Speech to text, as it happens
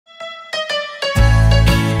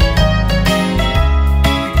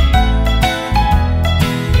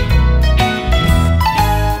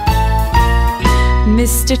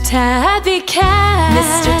Mr. Tabby Cat,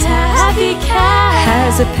 Mr. Tabby Cat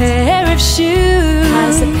has a pair of shoes,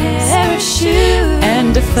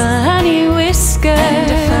 and a funny whisker,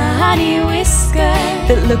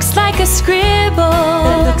 that looks like a scribble,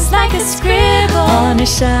 on a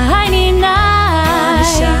shiny night,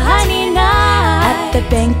 at the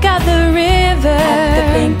bank of the river,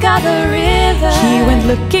 he went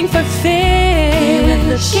looking for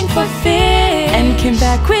fish, and came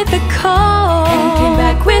back with a comb,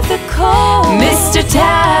 Mr.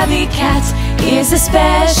 Tabby Cat is a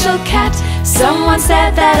special cat. Someone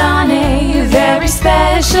said that on a very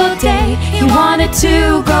special day he wanted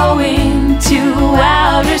to go into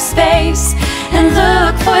outer space and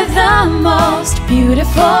look for the most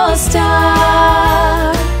beautiful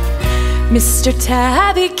star. Mr.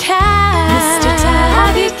 Tabby Cat,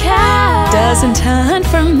 doesn't hunt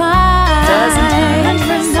for mice,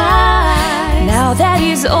 Now that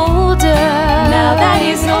he's older,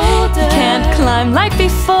 he can't climb like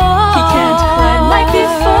before,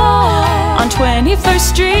 On 21st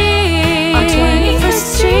Street,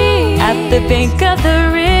 at the bank of the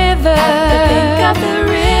river,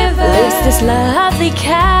 lives this lovely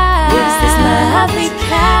cat,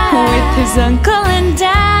 with his uncle and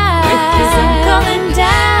dad.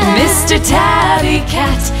 Mr. Tabby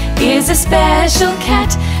Cat is a special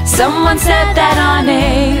cat. Someone said that on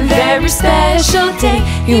a very special day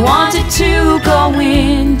he wanted to go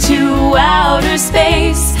into outer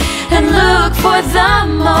space and look for the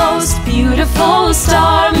most beautiful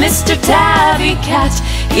star. Mr. Tabby Cat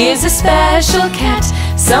is a special cat.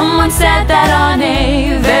 Someone said that on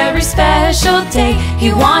a very special day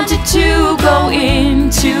he wanted to go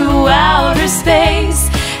into outer space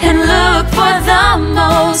and look for the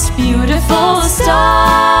most beautiful star.